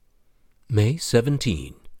May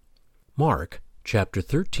 17. Mark chapter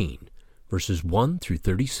 13, verses 1 through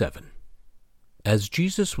 37. As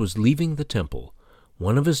Jesus was leaving the temple,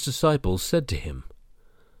 one of his disciples said to him,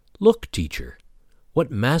 "Look, teacher, what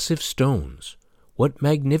massive stones, what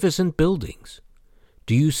magnificent buildings!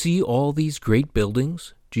 Do you see all these great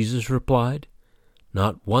buildings?" Jesus replied,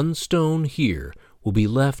 "Not one stone here will be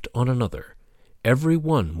left on another. Every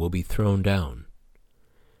one will be thrown down."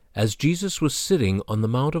 As Jesus was sitting on the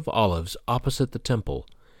Mount of Olives opposite the temple,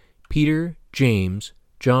 Peter, James,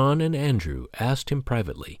 John, and Andrew asked him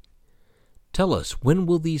privately, "Tell us, when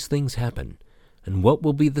will these things happen, and what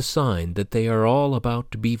will be the sign that they are all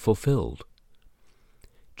about to be fulfilled?"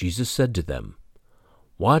 Jesus said to them,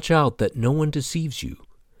 "Watch out that no one deceives you.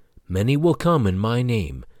 Many will come in my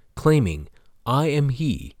name, claiming, 'I am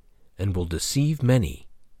he,' and will deceive many.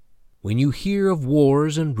 When you hear of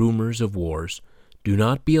wars and rumors of wars, do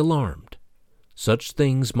not be alarmed. Such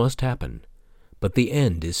things must happen, but the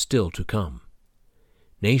end is still to come.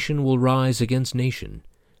 Nation will rise against nation,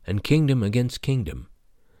 and kingdom against kingdom.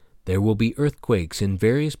 There will be earthquakes in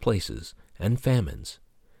various places, and famines.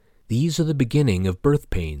 These are the beginning of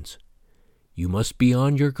birth pains. You must be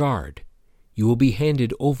on your guard. You will be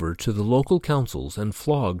handed over to the local councils and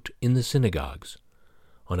flogged in the synagogues.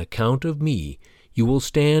 On account of me, you will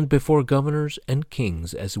stand before governors and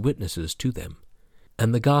kings as witnesses to them.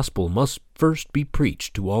 And the gospel must first be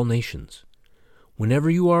preached to all nations. Whenever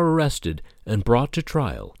you are arrested and brought to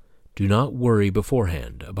trial, do not worry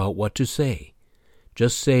beforehand about what to say.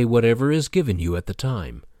 Just say whatever is given you at the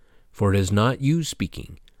time, for it is not you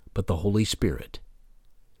speaking, but the Holy Spirit.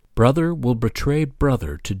 Brother will betray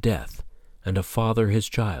brother to death, and a father his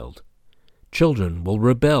child. Children will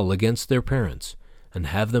rebel against their parents, and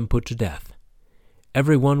have them put to death.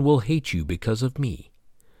 Everyone will hate you because of me,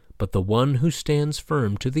 but the one who stands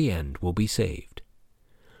firm to the end will be saved.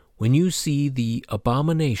 When you see the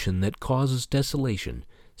abomination that causes desolation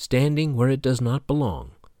standing where it does not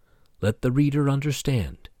belong, let the reader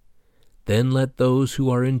understand. Then let those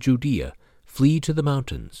who are in Judea flee to the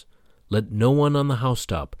mountains. Let no one on the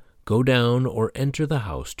housetop go down or enter the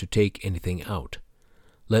house to take anything out.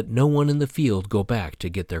 Let no one in the field go back to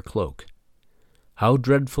get their cloak. How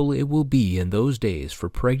dreadful it will be in those days for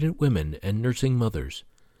pregnant women and nursing mothers.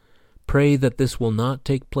 Pray that this will not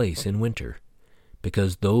take place in winter,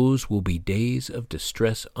 because those will be days of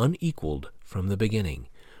distress unequaled from the beginning,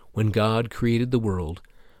 when God created the world,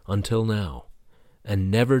 until now,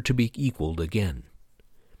 and never to be equaled again.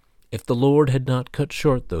 If the Lord had not cut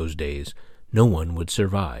short those days, no one would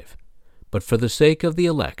survive. But for the sake of the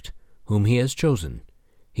elect, whom he has chosen,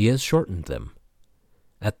 he has shortened them.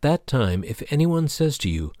 At that time, if anyone says to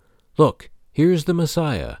you, 'Look, here is the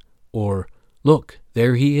Messiah,' or 'Look,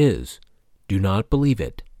 there he is,' do not believe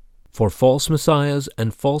it. For false messiahs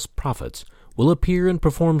and false prophets will appear and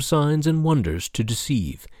perform signs and wonders to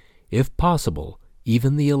deceive, if possible,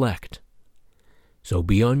 even the elect. So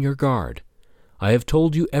be on your guard. I have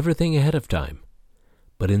told you everything ahead of time.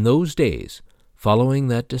 But in those days, following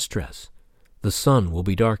that distress, the sun will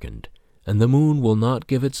be darkened, and the moon will not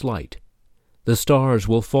give its light. The stars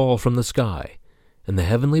will fall from the sky, and the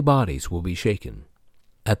heavenly bodies will be shaken.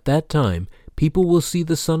 At that time, people will see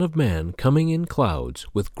the Son of Man coming in clouds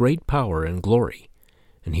with great power and glory,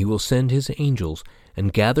 and he will send his angels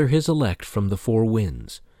and gather his elect from the four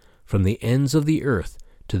winds, from the ends of the earth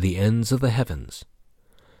to the ends of the heavens.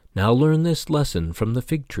 Now learn this lesson from the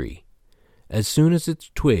fig tree. As soon as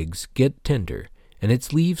its twigs get tender and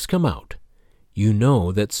its leaves come out, you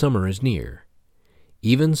know that summer is near.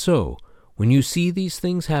 Even so, when you see these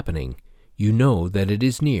things happening, you know that it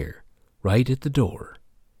is near, right at the door.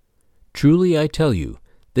 Truly I tell you,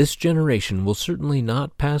 this generation will certainly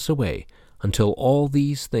not pass away until all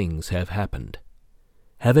these things have happened.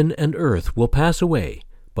 Heaven and earth will pass away,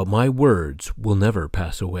 but my words will never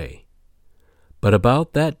pass away. But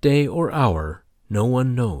about that day or hour no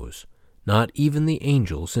one knows, not even the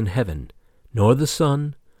angels in heaven, nor the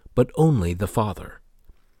Son, but only the Father.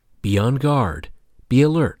 Be on guard, be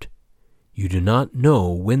alert. You do not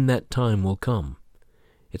know when that time will come.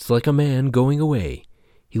 It's like a man going away.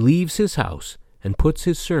 He leaves his house and puts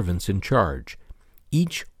his servants in charge,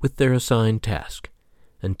 each with their assigned task,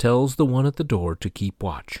 and tells the one at the door to keep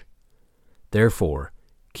watch. Therefore,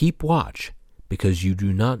 keep watch, because you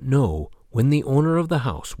do not know when the owner of the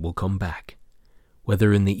house will come back,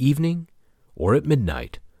 whether in the evening, or at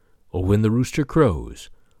midnight, or when the rooster crows,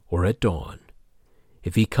 or at dawn.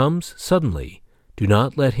 If he comes suddenly, do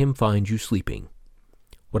not let him find you sleeping.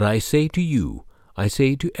 What I say to you, I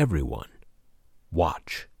say to everyone,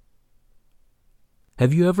 watch.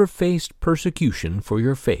 Have you ever faced persecution for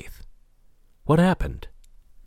your faith? What happened?